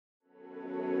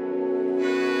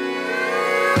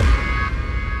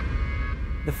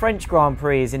The French Grand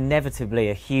Prix is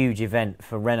inevitably a huge event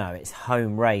for Renault, its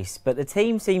home race, but the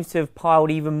team seems to have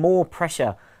piled even more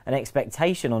pressure and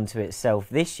expectation onto itself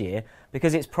this year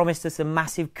because it's promised us a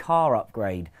massive car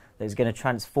upgrade that is going to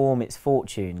transform its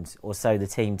fortunes, or so the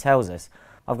team tells us.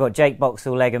 I've got Jake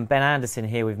Boxall-Legge and Ben Anderson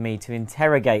here with me to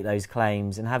interrogate those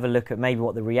claims and have a look at maybe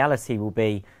what the reality will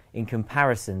be in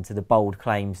comparison to the bold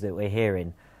claims that we're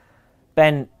hearing.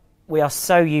 Ben, we are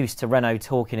so used to Renault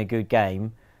talking a good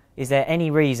game. Is there any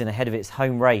reason ahead of its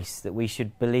home race that we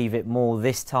should believe it more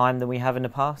this time than we have in the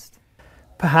past?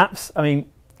 Perhaps. I mean,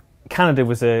 Canada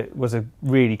was a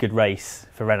really good race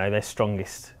for Renault, their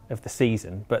strongest of the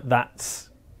season, but that's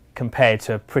compared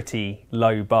to a pretty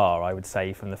low bar, I would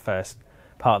say, from the first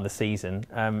part of the season.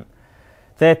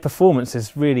 Their performance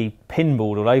is really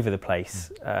pinballed all over the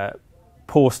place.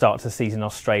 Poor start to the season in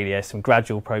Australia, some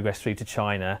gradual progress through to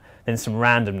China, then some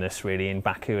randomness really in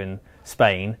Baku and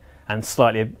Spain, and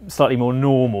slightly more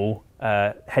normal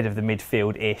head of the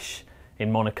midfield-ish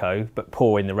in Monaco, but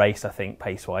poor in the race, I think,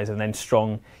 pace-wise, and then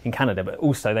strong in Canada. But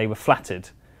also they were flattered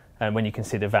when you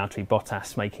consider Valtteri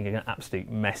Bottas making an absolute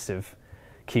mess of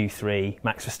Q3,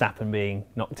 Max Verstappen being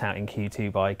knocked out in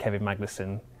Q2 by Kevin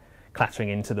Magnussen clattering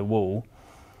into the wall.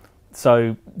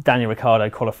 So Daniel Ricciardo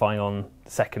qualifying on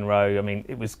the second row. I mean,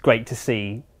 it was great to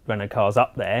see Renault cars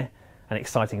up there and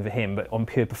exciting for him, but on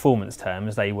pure performance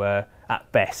terms, they were at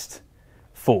best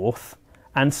fourth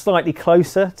and slightly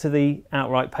closer to the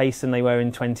outright pace than they were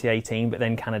in 2018. But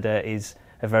then Canada is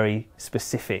a very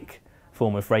specific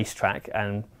form of racetrack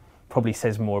and probably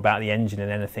says more about the engine than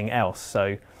anything else.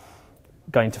 So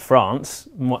going to France,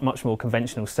 much more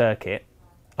conventional circuit,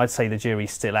 I'd say the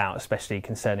jury's still out, especially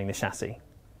concerning the chassis.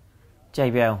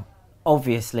 JBL,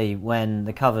 obviously when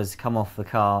the covers come off the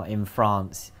car in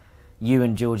France, you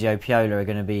and Giorgio Piola are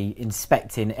going to be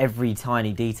inspecting every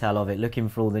tiny detail of it, looking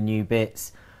for all the new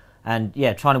bits and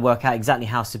trying to work out exactly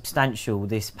how substantial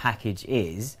this package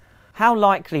is. How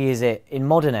likely is it in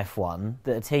modern F1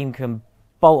 that a team can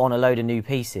bolt on a load of new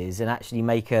pieces and actually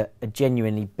make a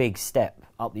genuinely big step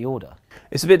up the order?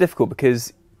 It's a bit difficult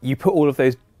because you put all of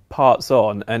those parts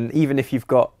on, and even if you've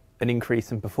got an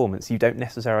increase in performance, you don't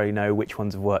necessarily know which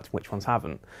ones have worked and which ones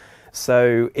haven't.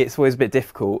 So it's always a bit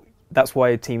difficult. That's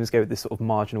why teams go with this sort of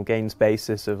marginal gains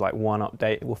basis of like one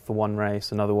update for one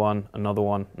race, another one,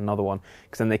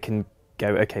 because then they can go,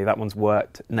 okay, that one's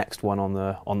worked, next one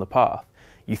on the path.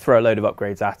 You throw a load of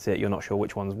upgrades at it, you're not sure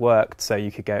which one's worked, so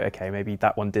you could go, okay, maybe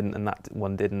that one didn't and that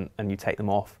one didn't, and you take them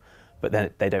off, but then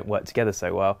they don't work together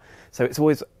so well. So it's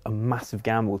always a massive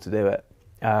gamble to do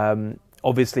it.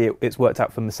 Obviously, it's worked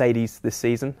out for Mercedes this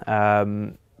season.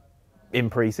 In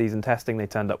pre-season testing, they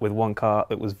turned up with one car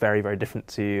that was very, very different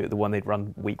to the one they'd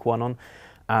run week one on,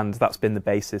 and that's been the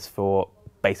basis for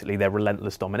basically their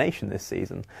relentless domination this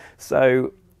season.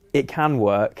 So it can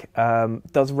work.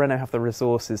 Does Renault have the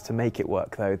resources to make it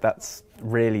work, though? That's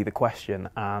really the question,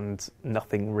 and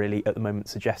nothing really at the moment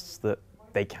suggests that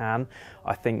they can.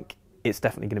 I think it's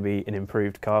definitely going to be an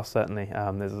improved car, certainly.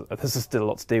 There's still a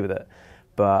lot to do with it,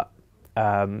 but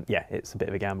it's a bit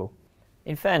of a gamble.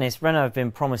 In fairness, Renault have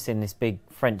been promising this big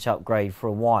French upgrade for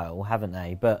a while, haven't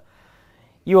they? But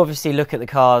you obviously look at the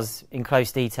cars in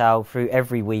close detail through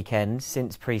every weekend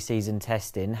since pre-season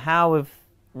testing. How have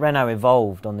Renault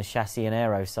evolved on the chassis and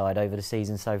aero side over the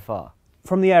season so far?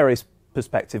 From the aero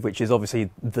perspective, which is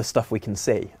obviously the stuff we can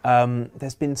see,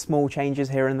 there's been small changes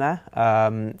here and there.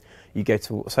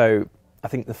 So I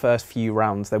think the first few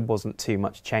rounds there wasn't too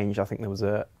much change. I think there was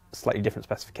a slightly different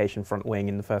specification front wing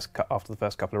in after the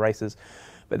first couple of races,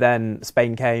 but then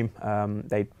Spain came.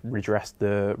 They redressed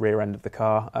the rear end of the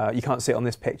car. You can't see it on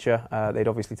this picture. They'd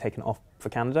obviously taken it off for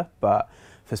Canada, but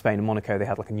for Spain and Monaco they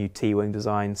had like a new T-wing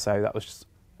design, so that was just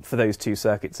for those two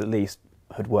circuits at least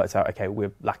had worked out, okay,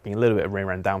 we're lacking a little bit of rear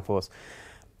end downforce.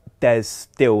 There's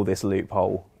still this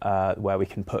loophole where we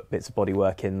can put bits of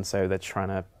bodywork in, so they're trying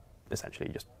to essentially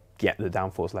just get the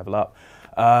downforce level up.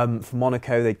 For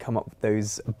Monaco, they'd come up with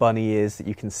those bunny ears that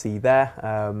you can see there.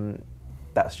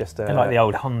 That's just They're like the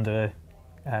old Honda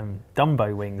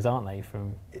Dumbo wings, aren't they,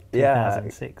 from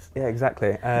 2006? Yeah,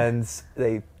 exactly. And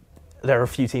there are a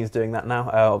few teams doing that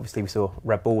now. Obviously, we saw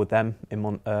Red Bull with them in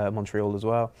Montreal as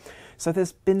well. So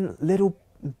there's been little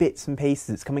bits and pieces.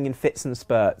 It's coming in fits and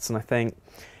spurts, and I think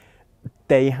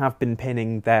they have been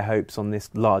pinning their hopes on this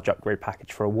large upgrade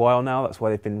package for a while now. That's why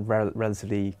they've been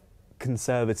relatively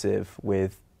conservative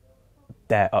with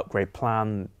their upgrade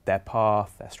plan, their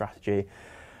path, their strategy.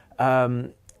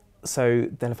 So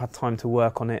they'll have had time to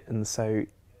work on it, and so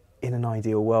in an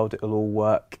ideal world it'll all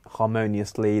work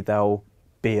harmoniously. They'll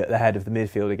be at the head of the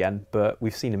midfield again, but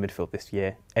we've seen a midfield this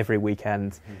year. Every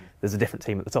weekend there's a different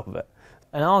team at the top of it.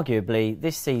 And arguably,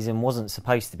 this season wasn't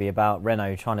supposed to be about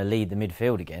Renault trying to lead the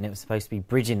midfield again. It was supposed to be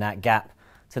bridging that gap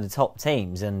to the top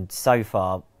teams. And so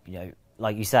far,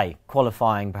 like you say,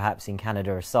 qualifying perhaps in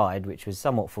Canada aside, which was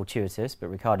somewhat fortuitous, but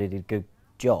Ricciardo did a good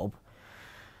job.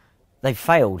 They've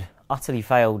failed, utterly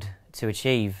failed to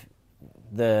achieve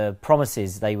the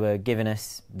promises they were giving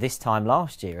us this time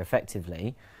last year,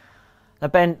 effectively. Now,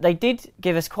 Ben, they did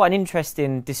give us quite an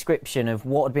interesting description of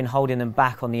what had been holding them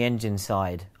back on the engine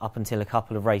side up until a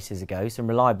couple of races ago, some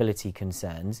reliability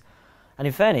concerns. And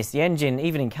in fairness, the engine,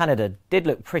 even in Canada, did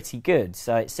look pretty good,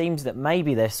 so it seems that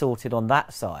maybe they're sorted on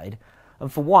that side.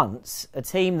 And for once, a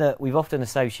team that we've often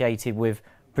associated with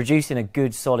producing a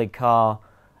good, solid car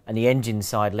and the engine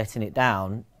side letting it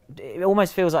down, it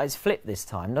almost feels like it's flipped this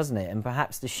time, doesn't it? And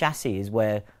perhaps the chassis is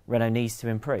where Renault needs to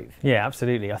improve. Yeah,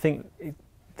 absolutely. I think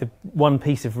the one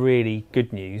piece of really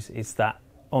good news is that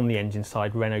on the engine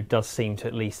side, Renault does seem to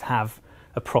at least have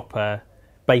a proper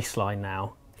baseline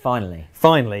now.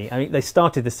 Finally. I mean, they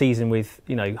started the season with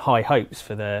high hopes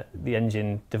for the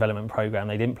engine development program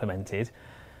they'd implemented,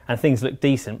 and things looked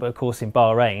decent. But of course, in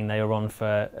Bahrain, they were on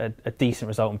for a decent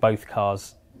result, and both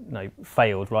cars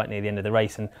failed right near the end of the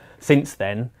race. And since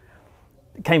then,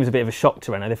 it came as a bit of a shock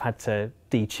to Renault. They've had to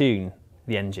detune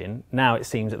the engine. Now it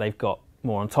seems that they've got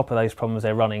more on top of those problems.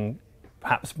 They're running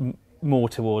perhaps more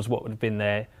towards what would have been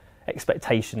their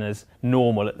expectation as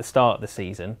normal at the start of the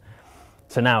season.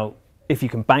 So now, if you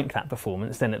can bank that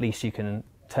performance, then at least you can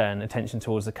turn attention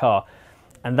towards the car.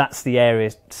 And that's the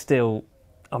area still,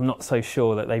 I'm not so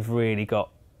sure that they've really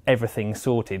got everything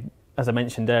sorted. As I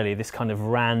mentioned earlier, this kind of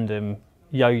random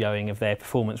yo-yoing of their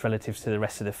performance relative to the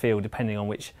rest of the field, depending on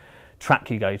which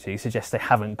track you go to, suggests they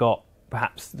haven't got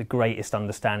perhaps the greatest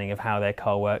understanding of how their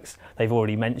car works. They've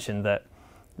already mentioned that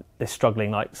they're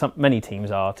struggling, like many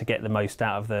teams are, to get the most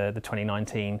out of the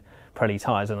 2019 Pirelli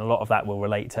tyres, and a lot of that will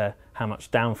relate to how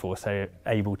much downforce they're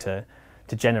able to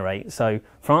generate. So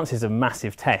France is a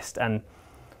massive test, and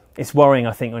it's worrying,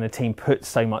 I think, when a team puts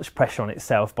so much pressure on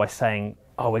itself by saying,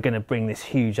 we're going to bring this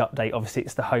huge update. Obviously,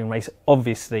 it's the home race.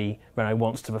 Obviously, Renault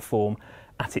wants to perform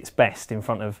at its best in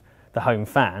front of the home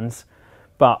fans.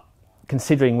 But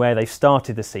considering where they've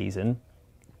started the season,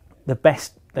 the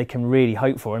best they can really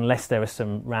hope for, unless there are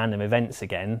some random events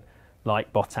again,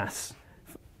 like Bottas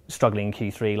struggling in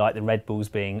Q3, like the Red Bulls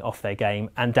being off their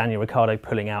game, and Daniel Ricciardo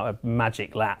pulling out a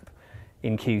magic lap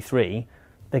in Q3,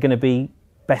 they're going to be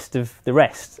best of the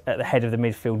rest at the head of the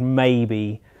midfield,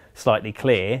 maybe slightly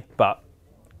clear, but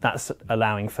that's not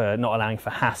allowing for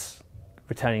Haas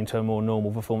returning to a more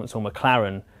normal performance, or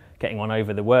McLaren getting one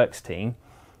over the works team.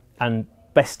 And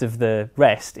best of the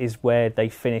rest is where they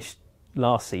finished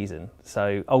last season.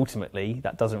 So ultimately,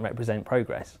 that doesn't represent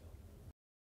progress.